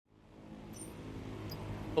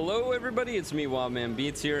Hello everybody, it's me, Wildman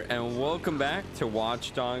Beats here, and welcome back to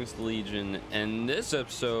Watch Dogs Legion. And this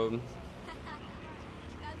episode,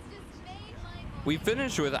 we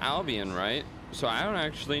finished with Albion, right? So I don't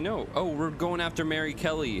actually know. Oh, we're going after Mary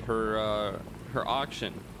Kelly, her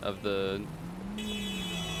auction of her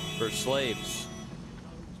slaves.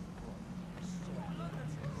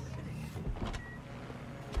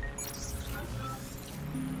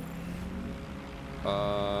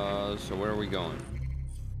 So where are we going?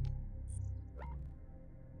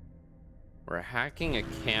 We're hacking a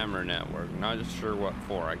camera network. Not just sure what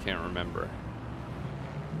for. I can't remember.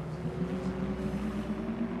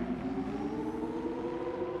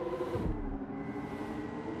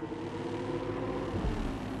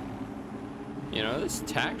 You know, this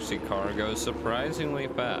taxi car goes surprisingly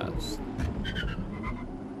fast.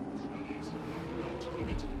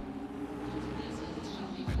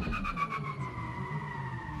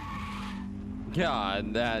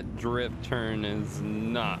 God, that drift turn is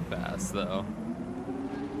not fast though.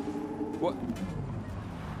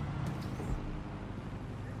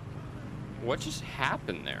 What just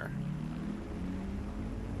happened there?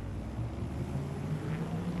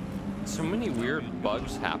 So many weird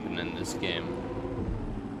bugs happen in this game.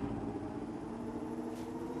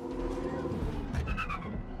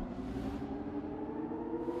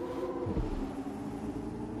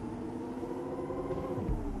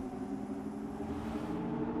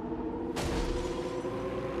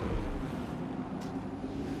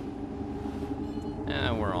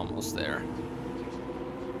 We're almost there.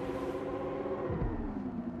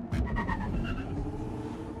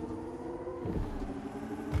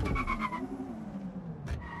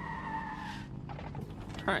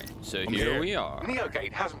 Alright, so here we are.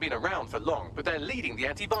 Neogate hasn't been around for long, but they're leading the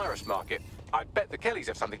antivirus market. I bet the Kellys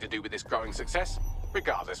have something to do with this growing success.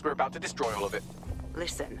 Regardless, we're about to destroy all of it.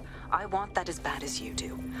 Listen, I want that as bad as you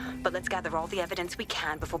do. But let's gather all the evidence we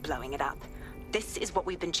can before blowing it up. This is what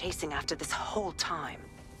we've been chasing after this whole time.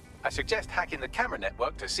 I suggest hacking the camera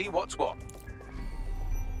network to see what's what.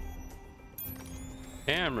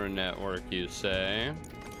 Camera network, you say?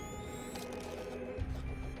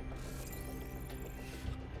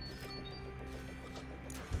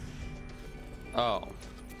 Oh.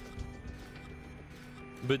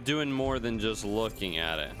 But doing more than just looking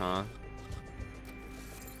at it, huh?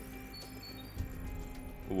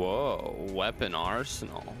 Whoa, weapon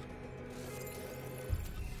arsenal.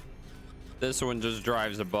 This one just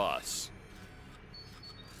drives a bus.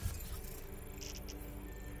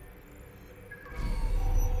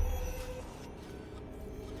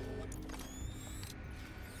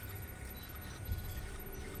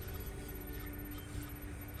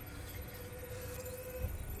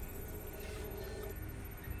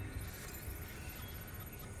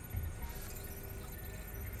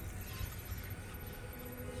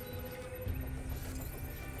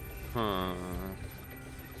 Huh.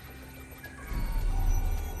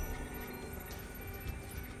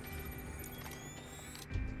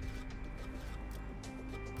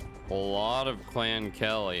 A lot of Clan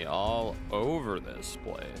Kelly all over this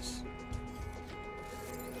place.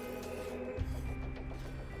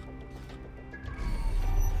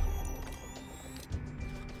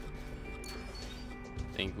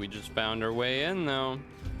 Think we just found our way in though.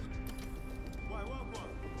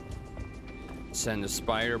 Send a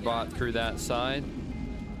spider bot through that side.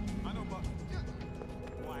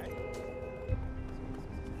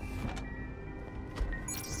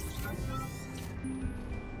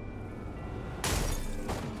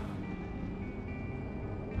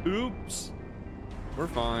 Oops. We're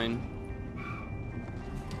fine.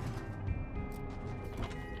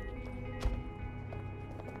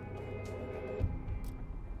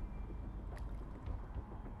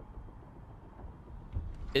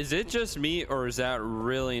 Is it just me, or is that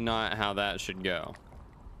really not how that should go?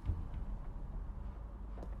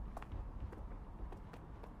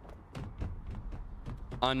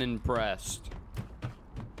 Unimpressed.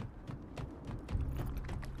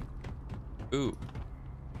 Ooh.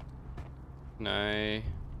 Can I...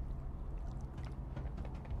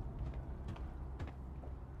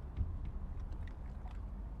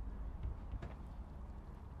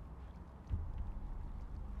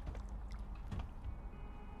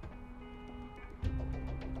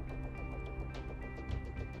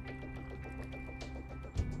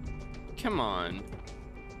 Come on.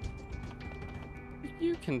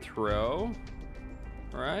 You can throw,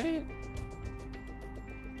 right?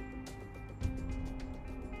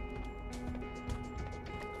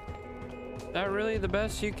 Is that really the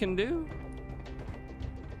best you can do?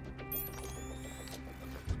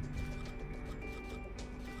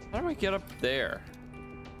 How do I get up there?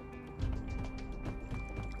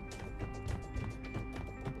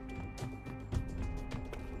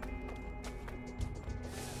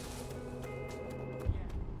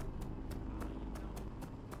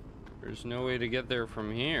 There's no way to get there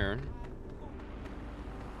from here.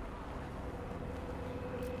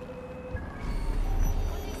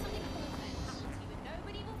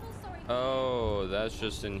 Oh, that's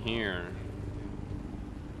just in here.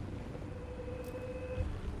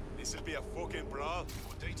 This'll be a fucking brawl.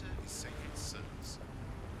 Your data is safe in servers.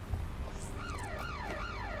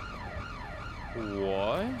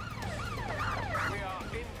 What? We are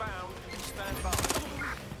inbound. Stand by.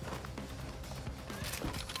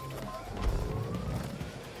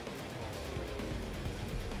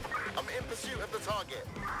 I'm in pursuit of the target.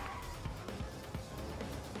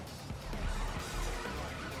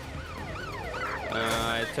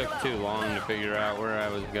 It took too long to figure out where I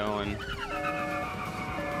was going.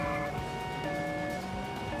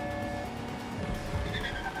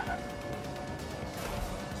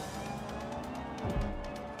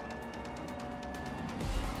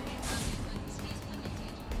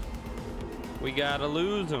 We gotta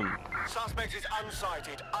lose him. Suspect is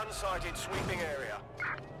unsighted. Unsighted sweeping area.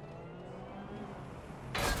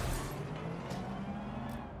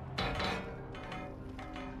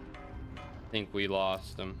 I think we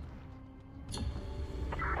lost him.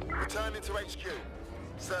 Returning to HQ.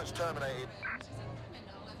 Search terminated.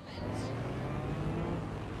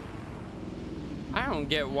 I don't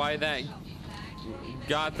get why that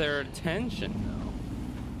got their attention,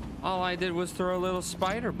 though. All I did was throw a little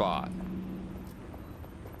spider bot.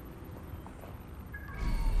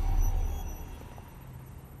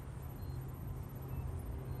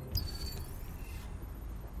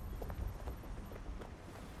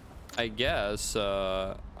 I guess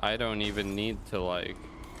I don't even need to like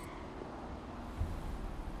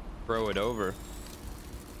throw it over.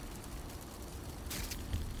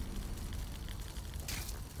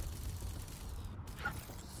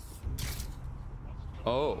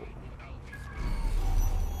 Oh,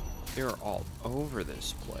 you're all over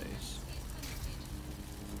this place.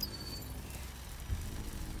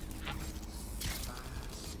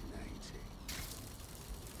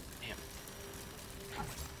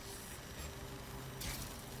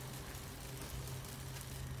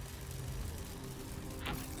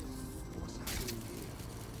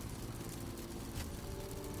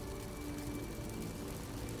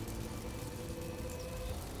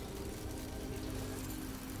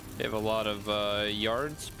 They have a lot of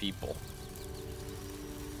yards people.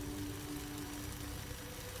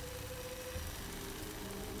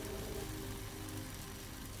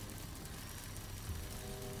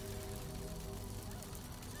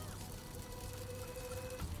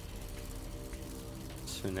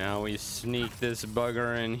 So now we sneak this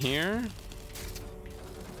bugger in here.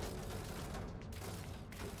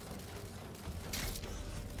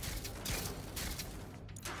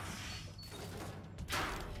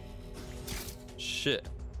 Shit.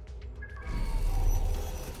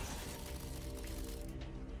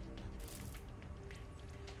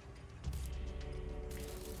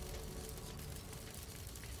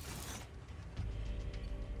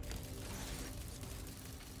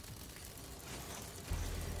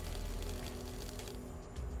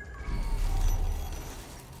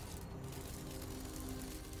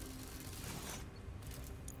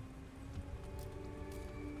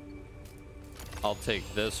 I'll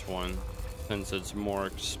take this one since it's more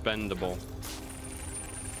expendable.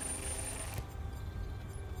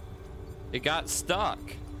 It got stuck.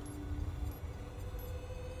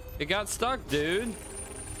 It got stuck, dude.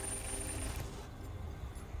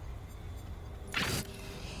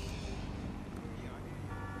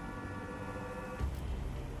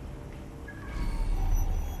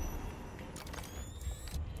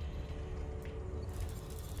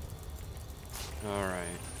 All right.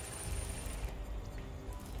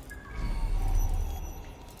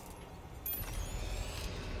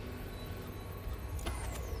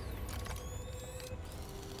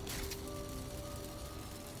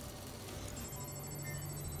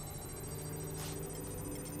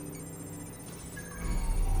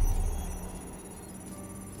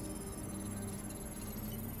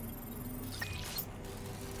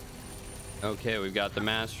 Okay, we've got the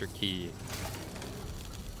master key.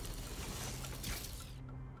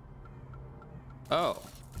 Oh.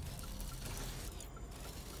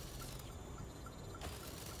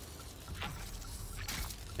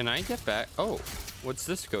 Can I get back? Oh, what's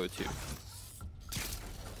this go to?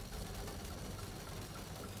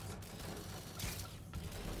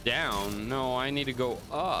 Down? No, I need to go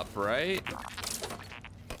up, right?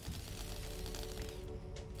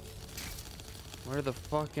 Where the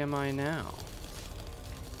fuck am I now?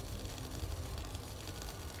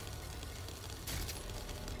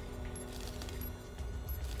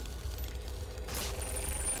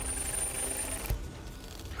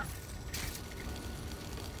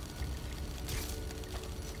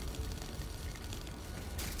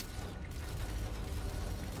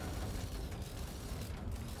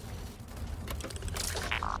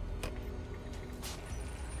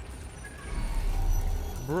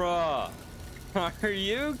 Are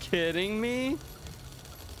you kidding me?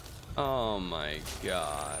 Oh my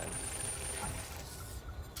god.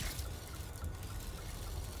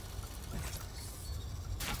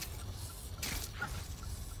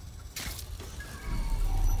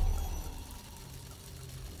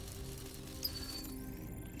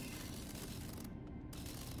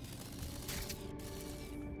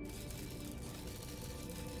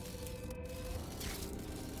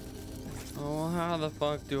 Oh, how the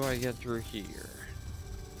fuck do I get through here?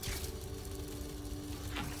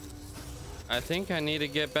 I think I need to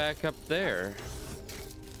get back up there.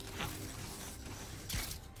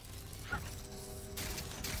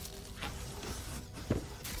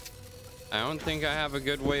 I don't think I have a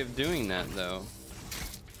good way of doing that though.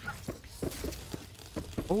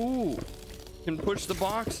 Oh, can push the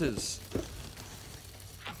boxes.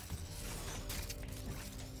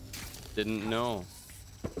 Didn't know.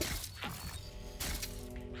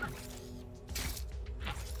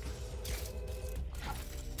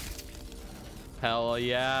 Hell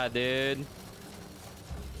yeah, dude.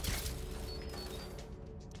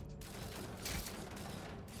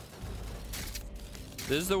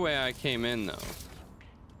 This is the way I came in, though.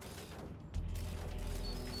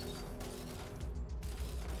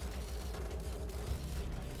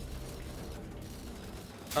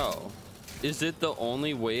 Oh. Is it the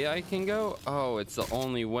only way I can go? Oh, it's the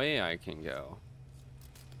only way I can go.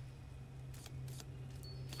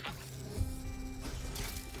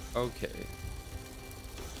 Okay.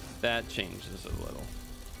 That changes a little.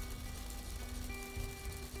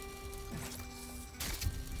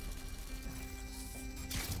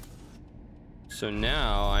 So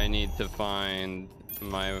now I need to find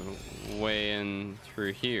my way in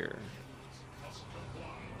through here.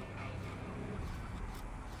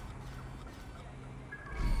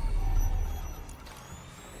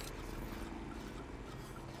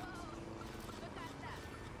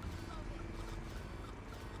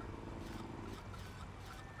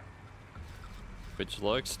 Which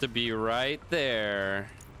looks to be right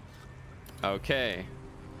there. Okay.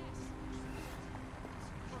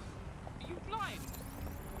 Are you blind?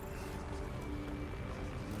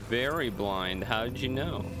 Very blind. How'd you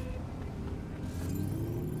know?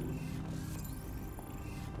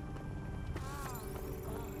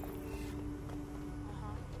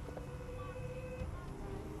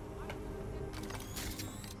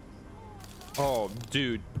 Oh,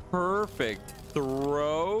 dude, perfect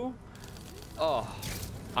throw. Oh,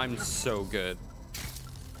 I'm so good.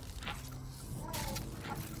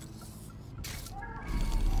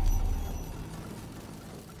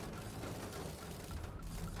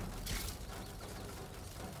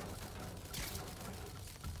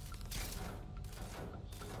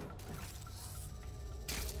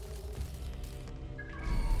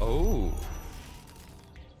 Oh.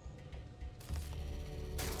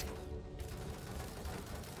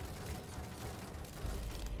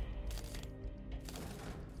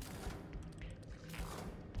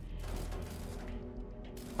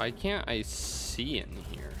 Why can't I see in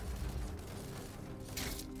here?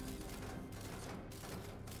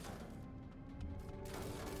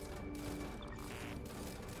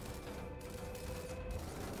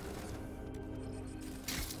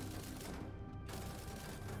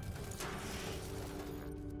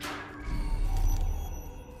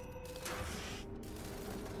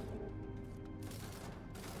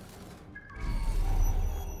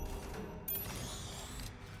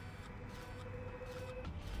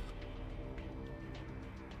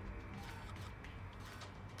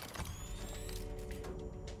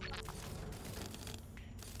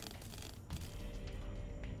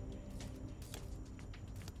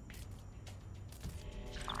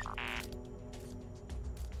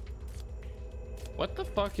 What the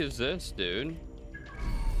fuck is this, dude?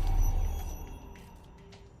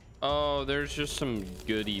 Oh, there's just some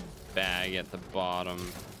goodie bag at the bottom.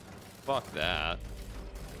 Fuck that.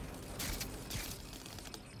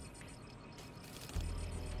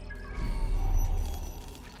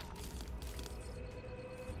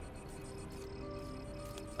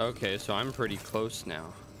 Okay, so I'm pretty close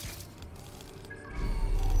now.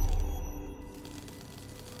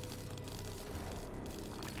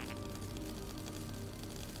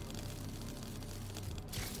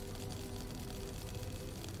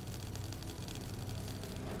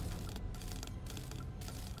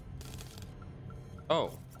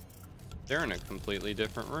 Oh, they're in a completely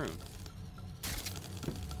different room.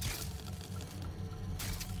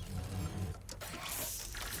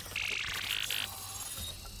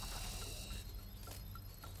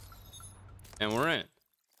 And we're in.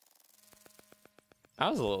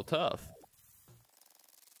 That was a little tough.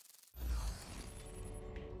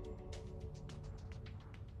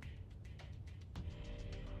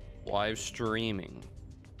 Live streaming.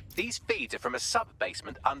 These feeds are from a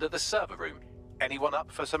sub-basement under the server room. Anyone up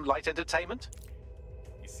for some light entertainment?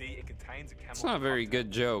 You see, it contains a chemical. It's not a very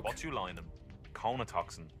good joke. Botulinum,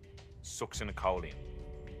 conotoxin, succinylcholine.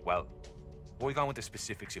 Well, why go into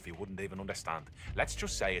specifics if you wouldn't even understand? Let's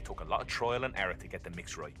just say it took a lot of trial and error to get the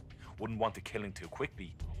mix right. Wouldn't want to kill him too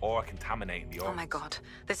quickly or contaminating the organs. Oh my god.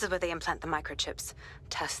 This is where they implant the microchips.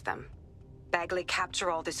 Test them. Bagley,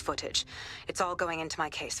 capture all this footage. It's all going into my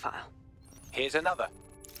case file. Here's another.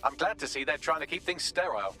 I'm glad to see they're trying to keep things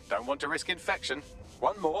sterile. Don't want to risk infection.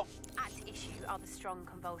 One more. At issue are the strong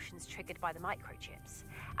convulsions triggered by the microchips,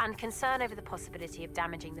 and concern over the possibility of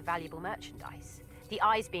damaging the valuable merchandise, the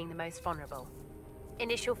eyes being the most vulnerable.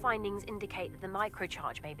 Initial findings indicate that the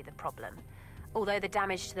microcharge may be the problem. Although the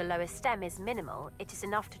damage to the lower stem is minimal, it is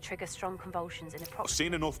enough to trigger strong convulsions in approximately. I've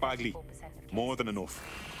seen enough, Bagley. 4% of cases. More than enough.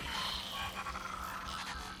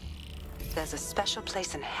 There's a special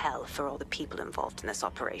place in hell for all the people involved in this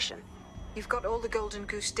operation. You've got all the Golden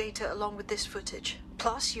Goose data along with this footage.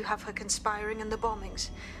 Plus, you have her conspiring and the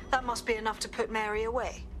bombings. That must be enough to put Mary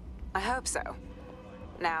away. I hope so.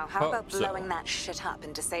 Now, how Hope about so. blowing that shit up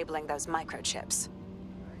and disabling those microchips?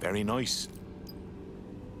 Very nice.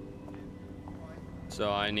 So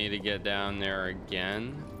I need to get down there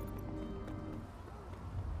again.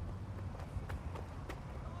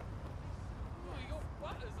 Oh, your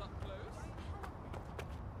butt is up close.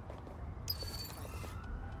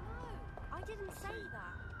 No, I didn't say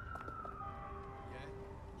that.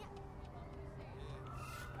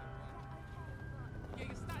 Yeah,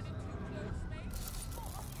 you're standing too close,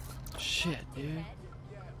 mate. Shit, dude.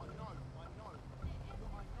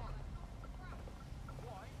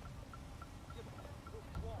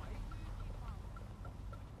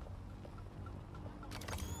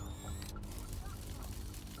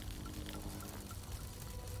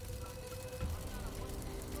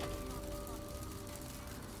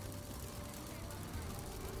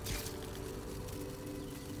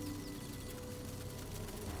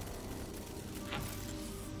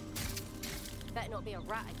 Better not be a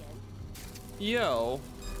rat again. Yo.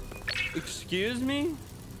 Excuse me?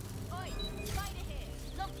 Oi, spider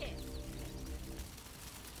here. Lock it.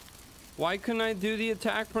 Why couldn't I do the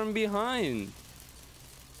attack from behind?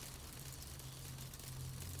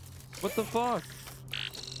 What the fuck?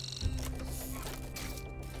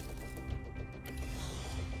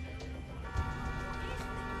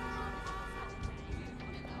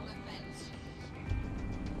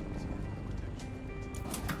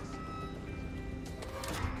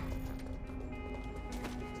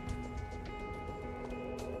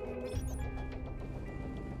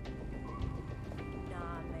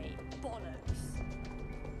 Nah, mate. Bollocks.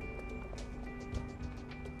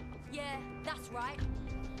 Yeah, that's right.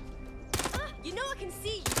 You know I can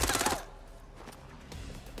see you.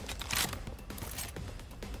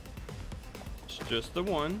 It's just the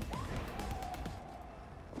one.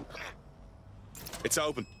 It's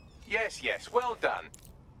open. Yes, yes, well done.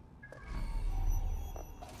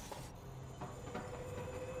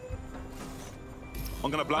 I'm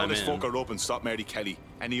gonna blow I'm this in. fucker up and stop Mary Kelly.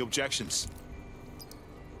 Any objections?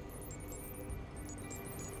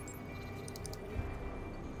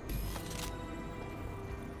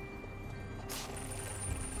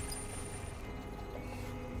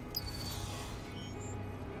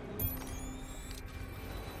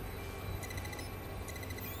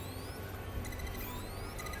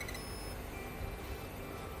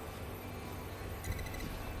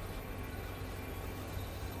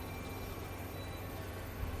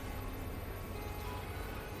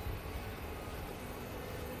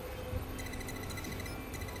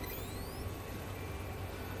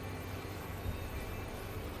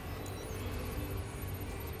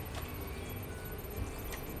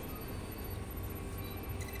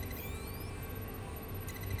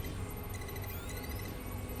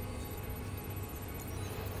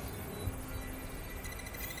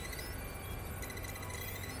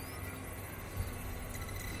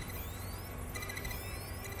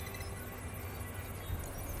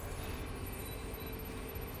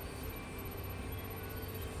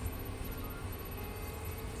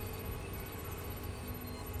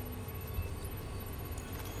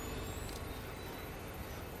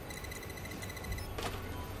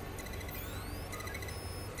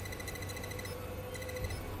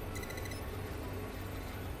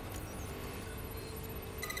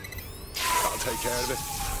 I'll take care of it.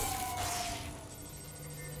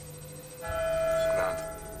 Grand.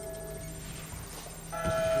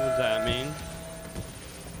 What does that mean?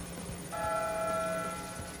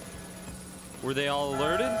 Were they all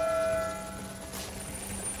alerted?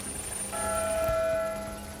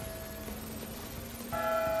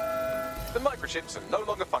 The microchips are no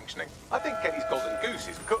longer functioning. I think Kelly's golden goose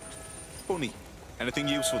is cooked. Bunny, anything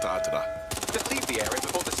useful to add to that? Just leave the area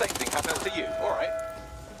before the same thing happens to you, all right?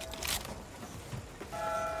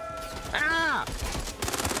 Ah!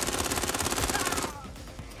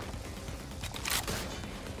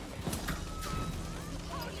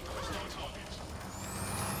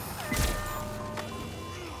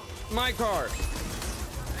 My car!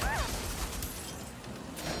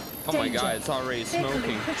 Oh my god, it's already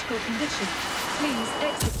smoking. Critical condition. Please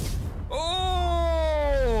exit.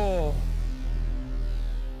 Oh!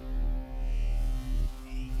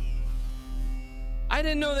 I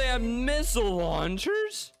didn't know they had missile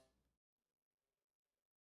launchers.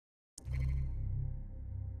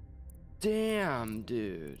 Damn,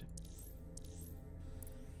 dude.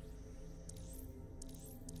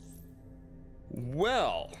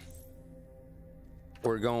 Well,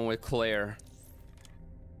 we're going with Claire.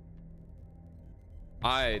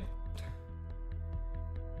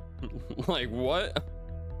 Like, what?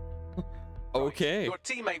 Okay. Your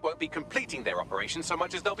teammate won't be completing their operation so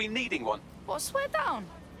much as they'll be needing one. What, swear down?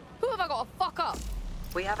 Who have I got to fuck up?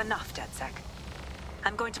 We have enough, DedSec.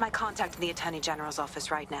 I'm going to my contact in the Attorney General's office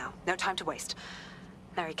right now. No time to waste.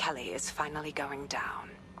 Mary Kelly is finally going down.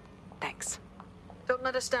 Thanks. Don't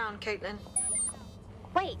let us down, Caitlin.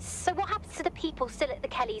 Wait, so what happens to the people still at the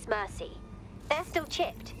Kelly's mercy? They're still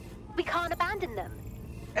chipped. We can't abandon them.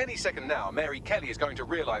 Any second now, Mary Kelly is going to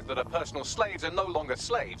realize that her personal slaves are no longer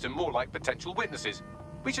slaves and more like potential witnesses.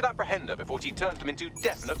 We should apprehend her before she turns them into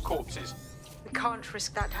definite corpses. We can't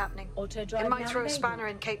risk that happening. Auto-drive It might now throw a enabled. spanner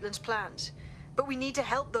in Caitlin's plans. But we need to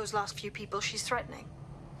help those last few people she's threatening.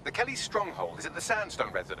 The Kelly stronghold is at the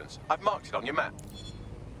Sandstone residence. I've marked it on your map.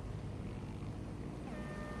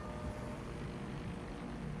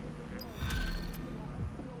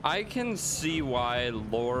 I can see why,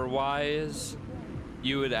 lore-wise,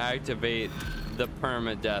 you would activate the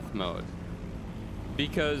permadeath mode.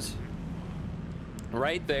 Because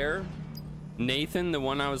right there, Nathan, the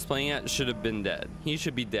one I was playing at, should have been dead. He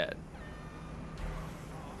should be dead.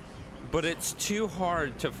 But it's too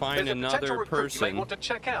hard to find There's a potential another recruit you may person want to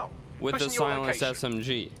check out. with a Pushing your silenced location.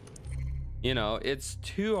 SMG. You know, it's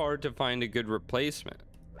too hard to find a good replacement.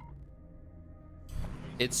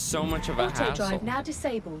 It's so much of a hassle. Auto-drive now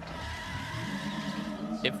disabled.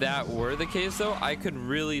 If that were the case, though, I could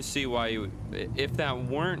really see why you... If that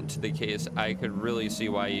weren't the case, I could really see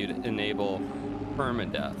why you'd enable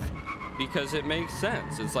permadeath. Because it makes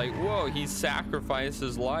sense. It's like, whoa, he sacrificed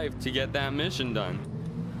his life to get that mission done.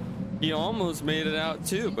 He almost made it out,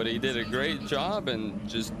 too, but he did a great job and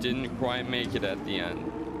just didn't quite make it at the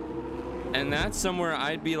end. And that's somewhere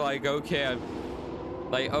I'd be like, okay,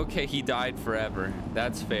 okay, he died forever.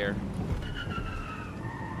 That's fair.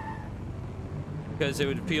 Because it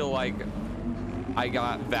would feel like I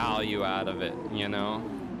got value out of it, you know?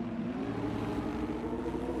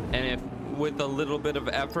 And if with a little bit of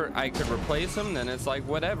effort I could replace him, then it's like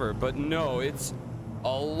whatever. But no, it's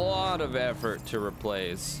a lot of effort to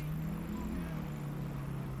replace.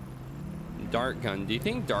 Dart gun. Do you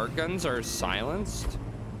think dart guns are silenced?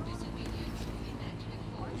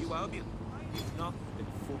 Are you Albion? If not, then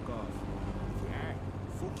fuck off. If you are,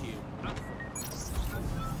 fuck you. And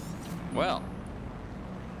fuck. Well,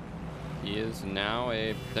 he is now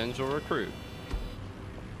a potential recruit.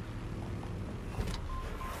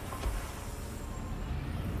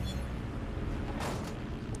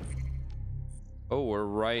 Oh, we're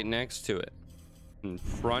right next to it.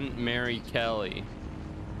 Confront Mary Kelly.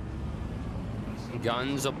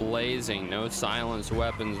 Guns a-blazing. No silenced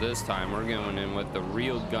weapons this time. We're going in with the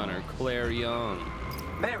real gunner, Claire Young.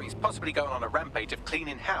 Mary's possibly going on a rampage of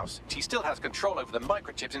cleaning house. She still has control over the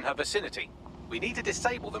microchips in her vicinity. We need to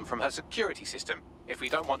disable them from her security system if we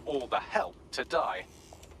don't want all the help to die.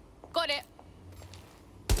 Got it.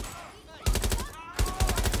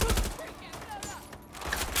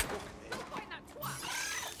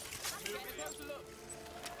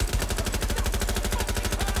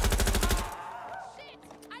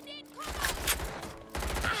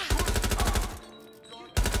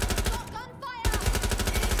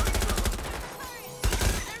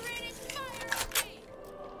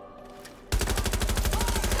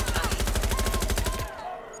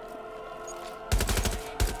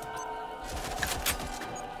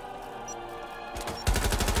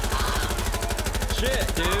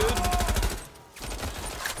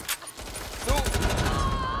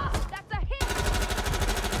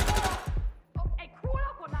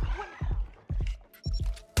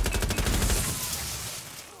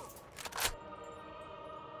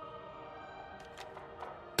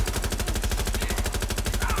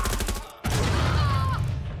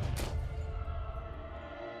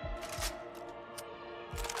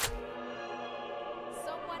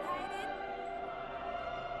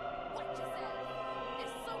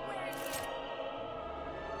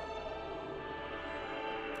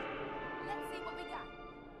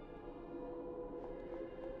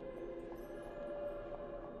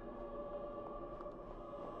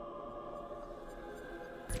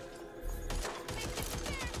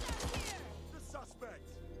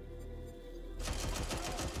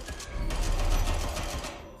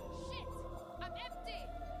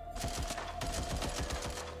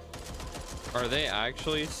 Are they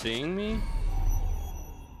actually seeing me?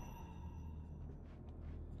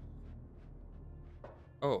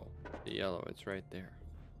 Oh, the yellow, it's right there.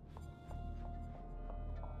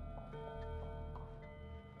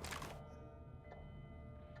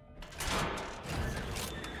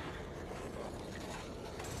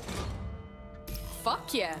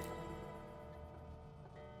 Fuck yeah.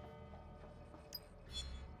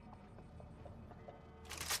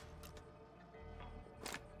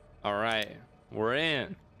 All right, we're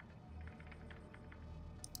in.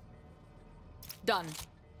 Done.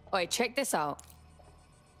 Alright, check this out.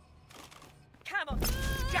 Come on,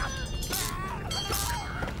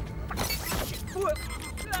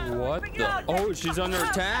 What the? Oh, she's under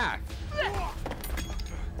attack.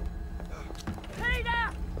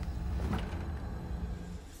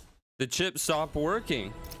 The chip stopped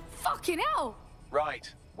working. Fucking hell.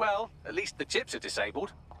 Right. Well, at least the chips are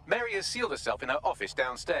disabled. Mary has sealed herself in her office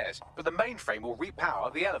downstairs, but the mainframe will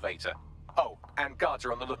repower the elevator. Oh, and guards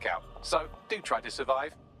are on the lookout, so do try to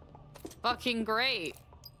survive. Fucking great.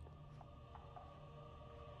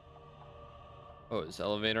 Oh, is the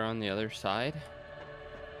elevator on the other side?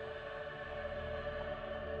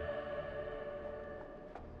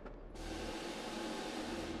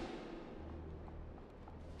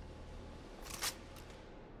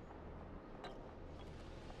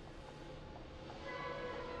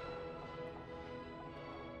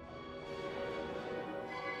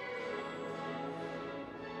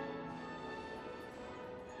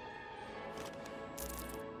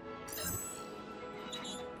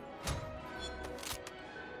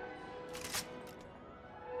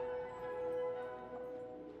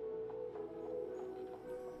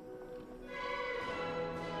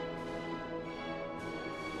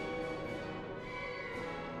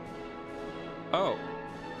 Oh,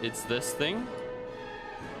 it's this thing?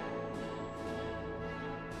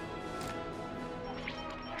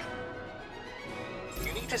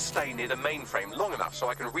 You need to stay near the mainframe long enough so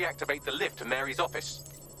I can reactivate the lift to Mary's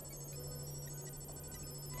office.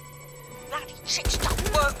 bloody chips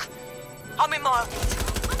don't work. I'm in my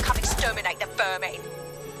office. Come exterminate the vermin.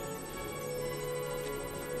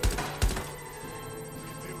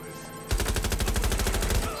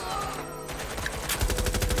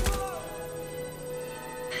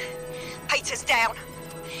 Peter's down.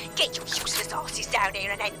 Get your useless asses down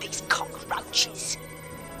here and end these cockroaches.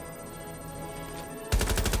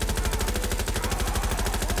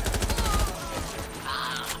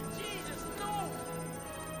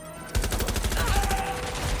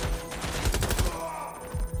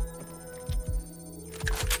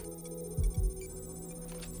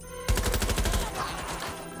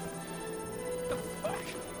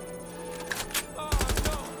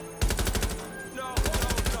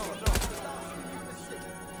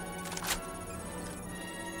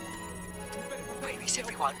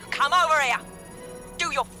 Everyone, come over here!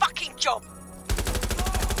 Do your fucking job!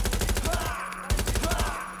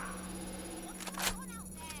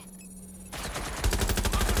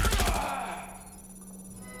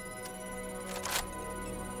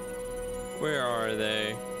 Where are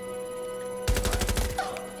they?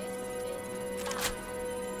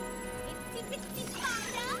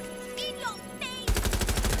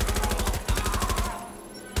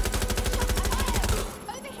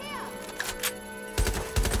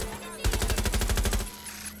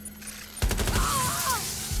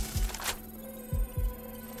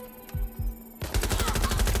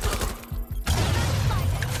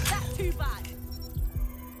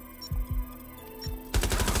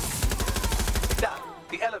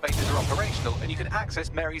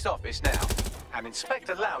 Access Mary's office now. And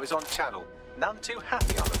Inspector Lau is on channel. None too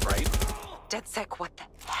happy, I'm afraid. DedSec, what the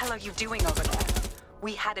hell are you doing over there?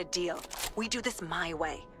 We had a deal. We do this my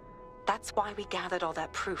way. That's why we gathered all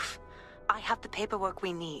that proof. I have the paperwork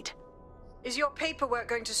we need. Is your paperwork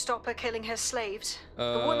going to stop her killing her slaves?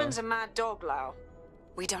 The woman's a mad dog, Lau.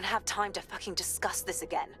 We don't have time to fucking discuss this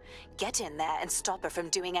again. Get in there and stop her from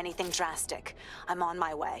doing anything drastic. I'm on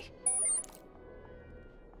my way.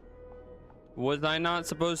 Was I not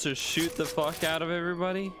supposed to shoot the fuck out of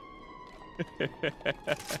everybody?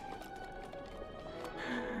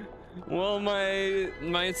 Well,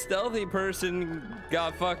 my stealthy person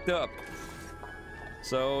got fucked up.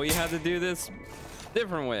 So we had to do this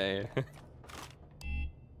different way.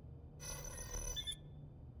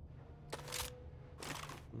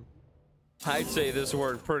 I'd say this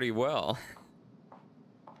worked pretty well.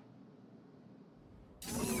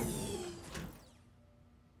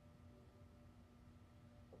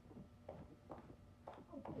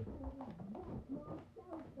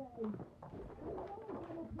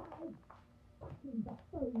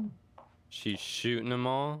 She's shooting them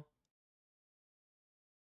all.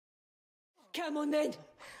 Come on then.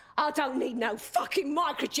 I don't need no fucking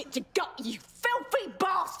microchip to gut you filthy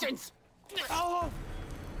bastards! Oh.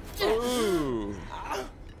 Ooh.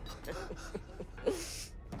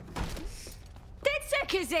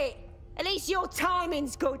 DedSec is it? At least your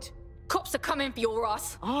timing's good. Cops are coming for your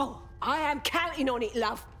ass. Oh, I am counting on it,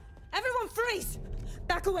 love. Everyone freeze!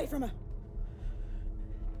 Back away from her.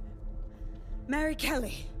 Mary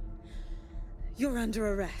Kelly, you're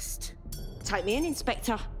under arrest. Take me in,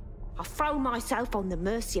 Inspector. I'll throw myself on the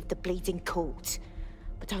mercy of the bleeding court.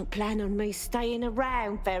 But don't plan on me staying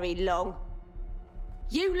around very long.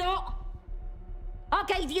 You lot! I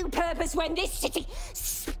gave you purpose when this city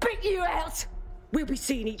spit you out! We'll be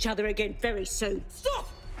seeing each other again very soon. Stop!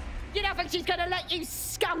 You don't think she's gonna let you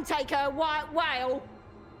scum take her white whale?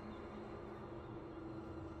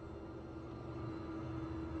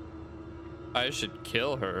 I should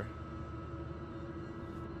kill her.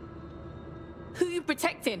 Who you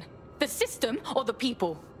protecting? The system or the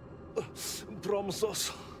people? Promise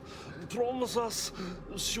us. Promise us.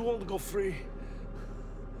 She won't go free.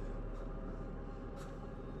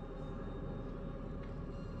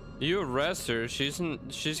 You arrest her, she's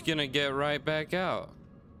gonna get right back out.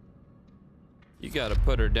 You gotta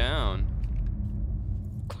put her down.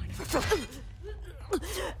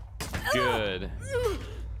 Good.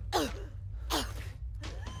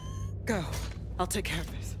 Go. I'll take care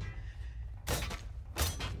of this.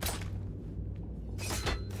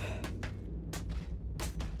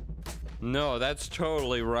 No, that's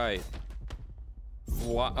totally right.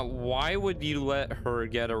 Why would you let her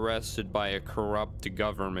get arrested by a corrupt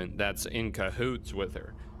government that's in cahoots with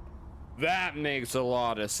her? That makes a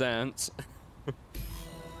lot of sense.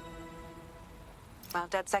 Well,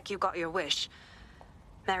 DedSec, you got your wish.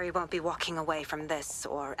 Mary won't be walking away from this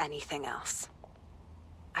or anything else.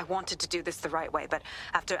 I wanted to do this the right way, but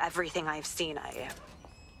after everything I've seen,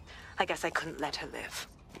 I guess I couldn't let her live.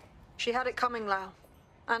 She had it coming, Lau.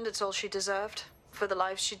 And it's all she deserved. For the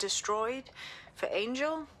lives she destroyed, for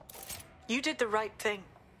Angel. You did the right thing.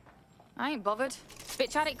 I ain't bothered.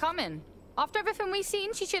 Bitch had it coming. After everything we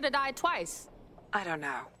seen, she should have died twice. I don't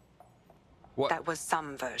know. What? That was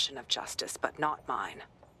some version of justice, but not mine.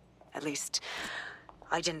 At least,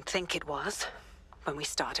 I didn't think it was when we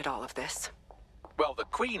started all of this. Well, the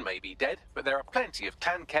Queen may be dead, but there are plenty of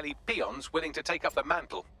Clan Kelly peons willing to take up the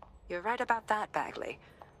mantle. You're right about that, Bagley.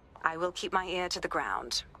 I will keep my ear to the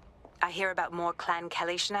ground. I hear about more Clan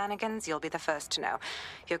Kelly shenanigans, you'll be the first to know.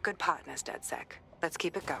 You're good partners, DedSec. Let's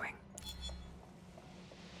keep it going.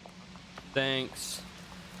 Thanks.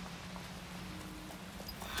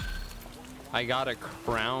 I got a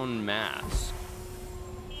crown mask.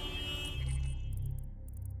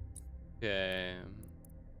 Okay.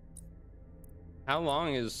 How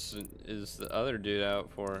long is the other dude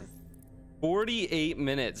out for? 48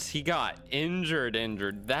 minutes. He got injured.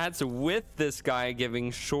 That's with this guy giving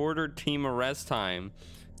shorter team arrest time.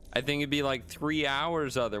 I think it'd be like 3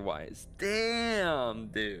 hours otherwise. Damn,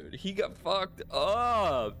 dude. He got fucked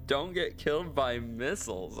up. Don't get killed by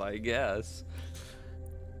missiles, I guess.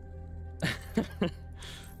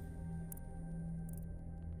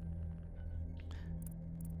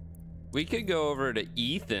 We could go over to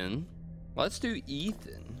Ethan. Let's do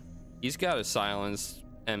Ethan. He's got a silenced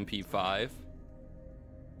MP5.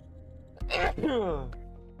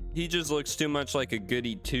 He just looks too much like a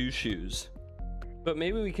goody two-shoes. But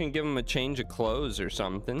maybe we can give him a change of clothes or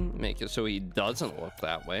something. Make it so he doesn't look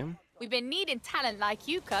that way. We've been needing talent like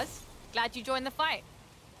you, cuz. Glad you joined the fight.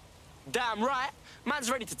 Damn right.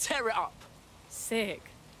 Man's ready to tear it up. Sick.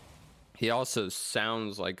 He also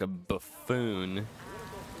sounds like a buffoon.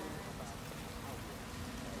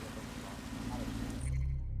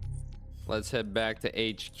 Let's head back to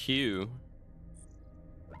HQ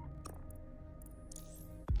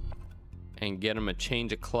and get him a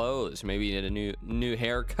change of clothes. Maybe get a new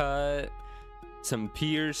haircut, some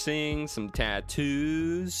piercing, some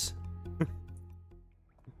tattoos.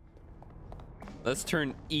 Let's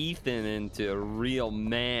turn Ethan into a real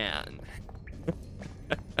man.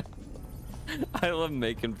 I love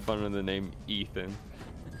making fun of the name Ethan.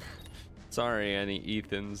 Sorry, any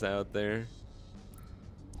Ethans out there.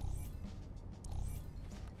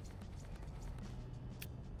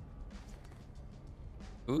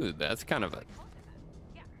 Ooh, that's kind of a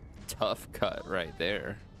tough cut right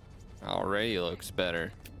there. Already looks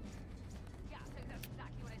better.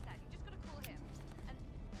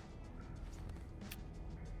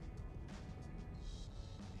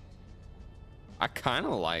 I kind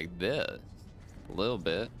of like this a little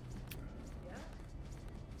bit.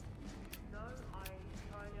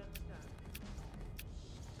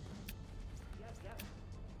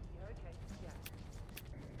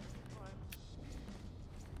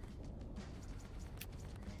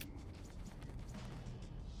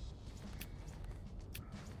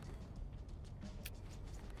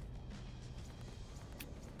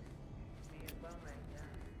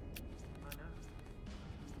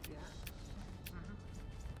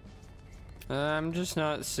 I'm just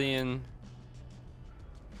not seeing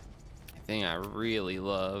anything I really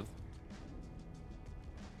love.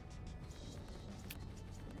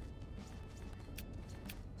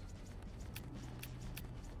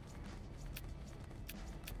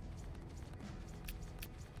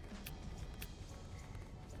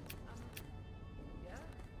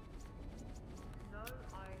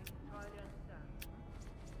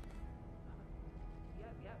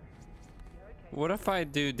 What if I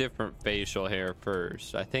do different facial hair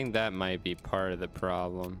first? I think that might be part of the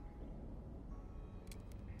problem.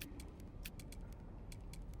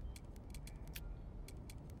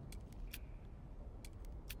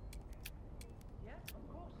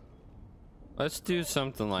 Let's do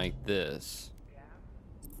something like this.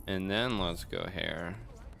 And then let's go hair.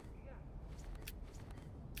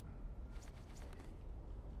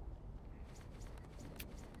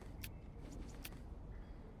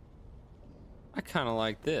 I kind of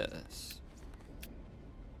like this.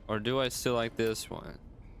 Or do I still like this one?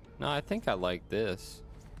 No, I think I like this.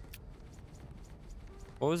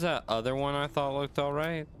 What was that other one I thought looked all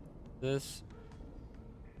right? This.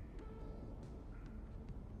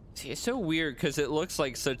 See, it's so weird because it looks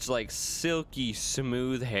like such like silky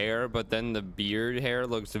smooth hair, but then the beard hair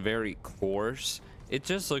looks very coarse. It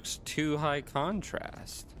just looks too high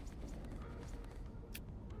contrast.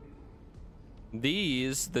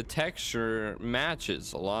 These, the texture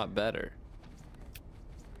matches a lot better.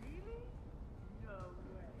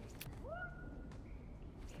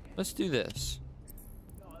 Let's do this.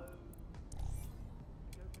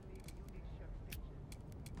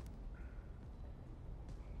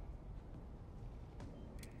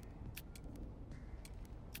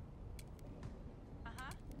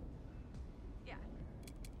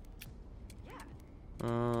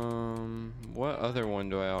 What other one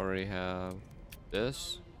do I already have?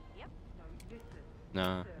 This?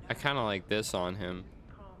 Nah, I kind of like this on him.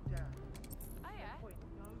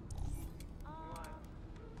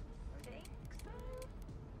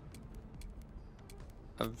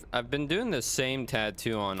 I've been doing the same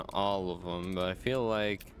tattoo on all of them, but I feel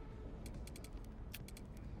like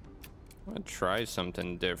I'm gonna try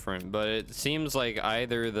something different. But it seems like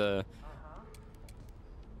either the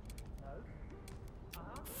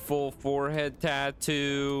full forehead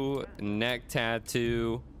tattoo, neck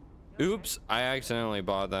tattoo. Oops, I accidentally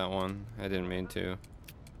bought that one. I didn't mean to.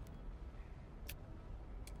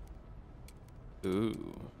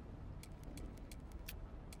 Ooh.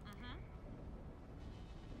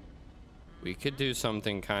 We could do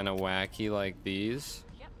something kind of wacky like these.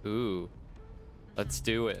 Ooh. Let's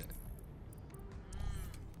do it.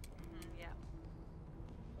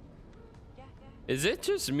 Is it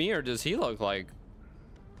just me, or does he look like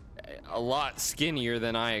a lot skinnier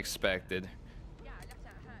than I expected?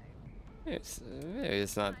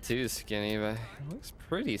 It's not too skinny, but it looks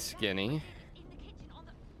pretty skinny.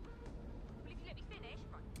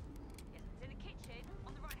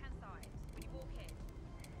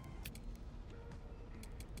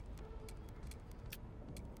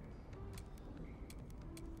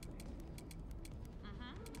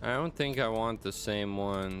 I don't think I want the same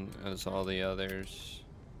one as all the others.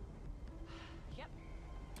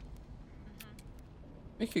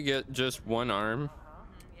 We could get just one arm.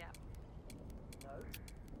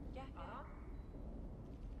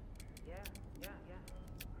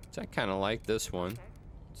 So I kind of like this one.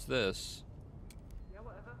 What's this?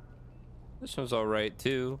 This one's all right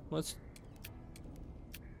too. Let's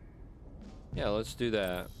do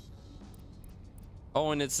that.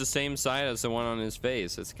 Oh, and it's the same side as the one on his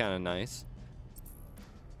face. It's kind of nice.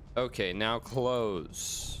 Okay, now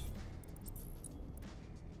close.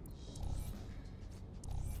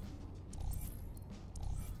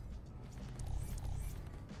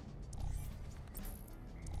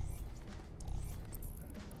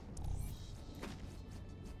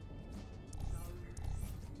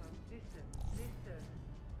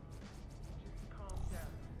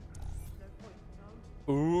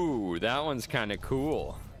 Ooh, that one's kind of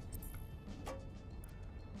cool.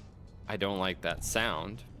 I don't like that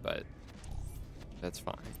sound, but that's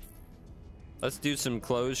fine. Let's do some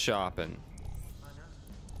clothes shopping.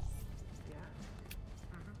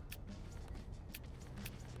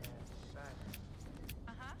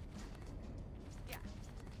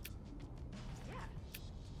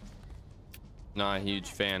 Not a huge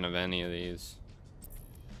fan of any of these.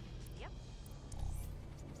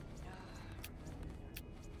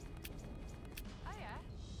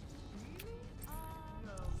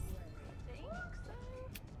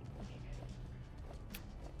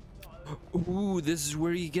 Ooh, this is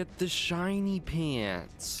where you get the shiny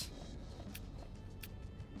pants.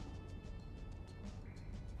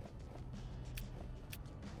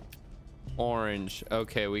 Orange.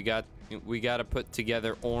 Okay, we got to put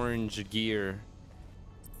together orange gear.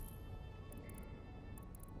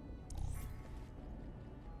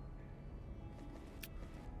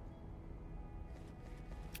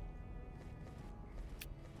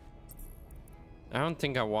 I don't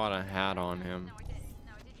think I want a hat on him.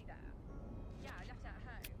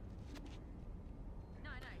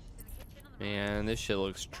 Man, this shit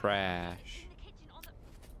looks trash.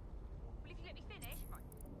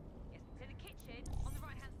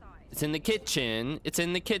 It's in the kitchen. It's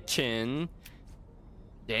in the kitchen.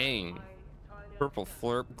 Dang. Purple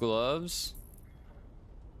flirp gloves.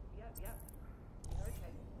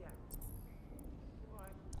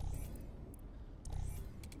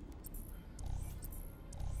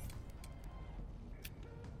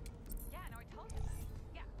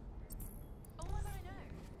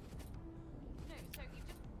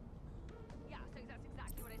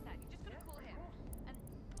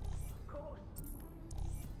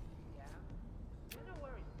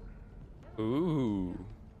 Ooh.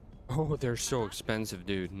 Oh, they're so expensive,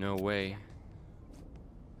 dude. No way.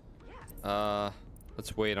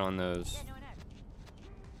 Let's wait on those.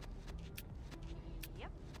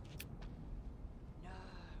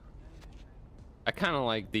 I kind of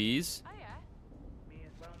like these.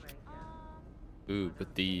 Ooh,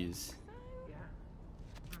 but these.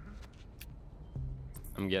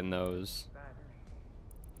 I'm getting those.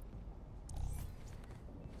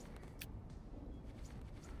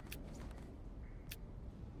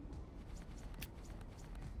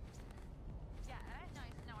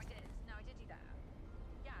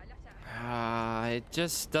 It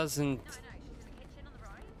just doesn't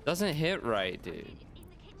hit right, dude.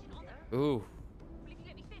 Ooh.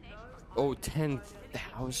 Oh,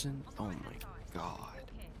 10,000? Oh my god.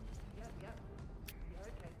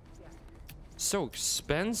 So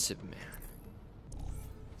expensive, man.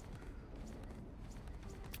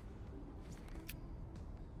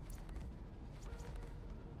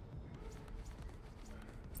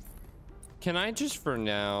 Can I just for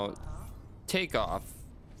now take off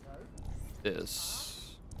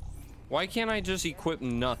this? Why can't I just equip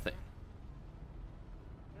nothing?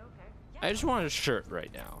 I just want a shirt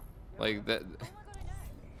right now. Like that.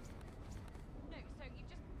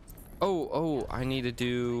 Oh, I need to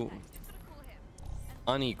do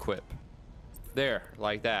unequip. There,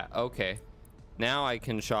 like that. Okay. Now I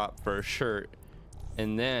can shop for a shirt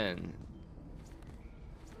and then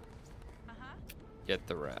get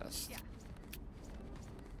the rest.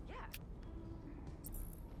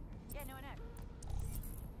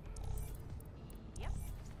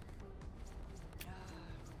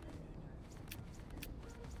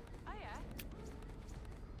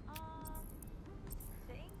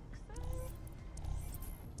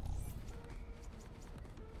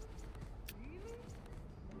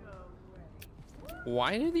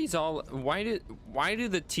 Why do these all why do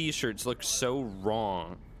the t-shirts look so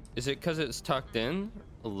wrong? Is it because it's tucked in?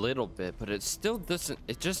 A little bit, but it still doesn't,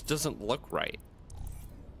 it just doesn't look right.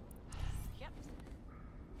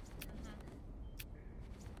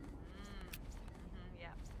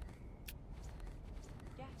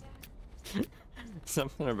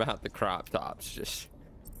 Something about the crop tops just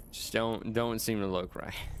don't seem to look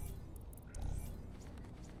right.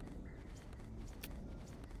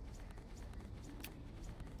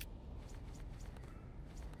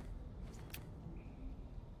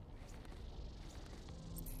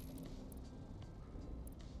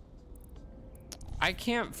 I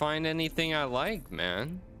can't find anything I like,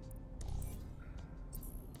 man.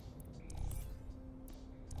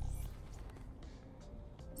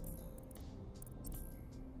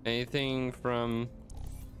 Anything from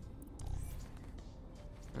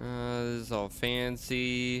this is all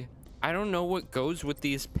fancy. I don't know what goes with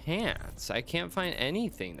these pants. I can't find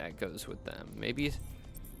anything that goes with them. Maybe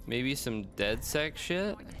some DedSec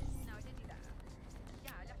shit.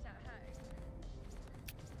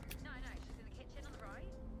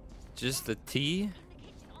 Just the tee?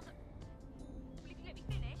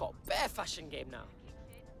 Got a bare fashion game now.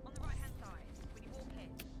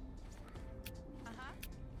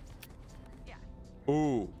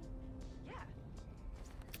 Ooh.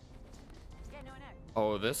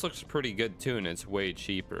 Oh, this looks pretty good too, and it's way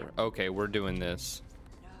cheaper. Okay, we're doing this.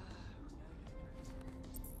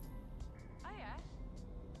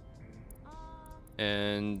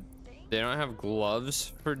 And they don't have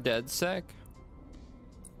gloves for DedSec?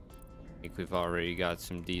 I think we've already got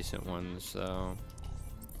some decent ones, so.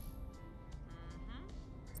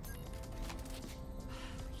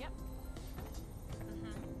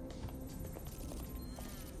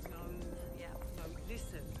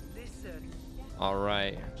 All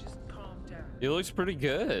right. It looks pretty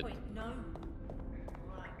good. No,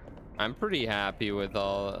 I'm pretty happy with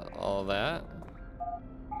all that.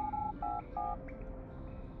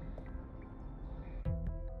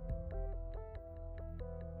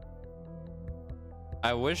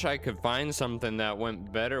 I wish I could find something that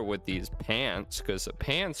went better with these pants, because the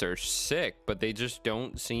pants are sick, but they just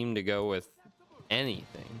don't seem to go with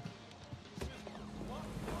anything.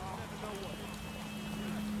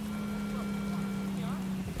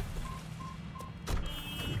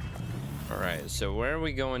 All right, so where are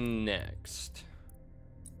we going next?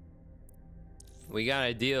 We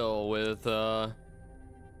gotta deal with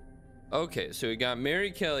okay, so we got Mary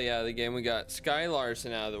Kelly out of the game, we got Sky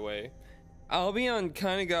Larson out of the way. Albion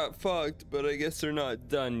kind of got fucked, but I guess they're not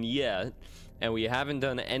done yet. And we haven't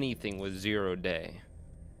done anything with 0 Day.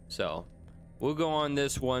 So, we'll go on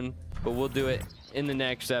this one, but we'll do it in the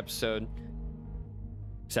next episode.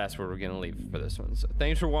 So that's where we're going to leave for this one. So,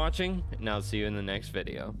 thanks for watching, and I'll see you in the next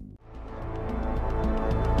video.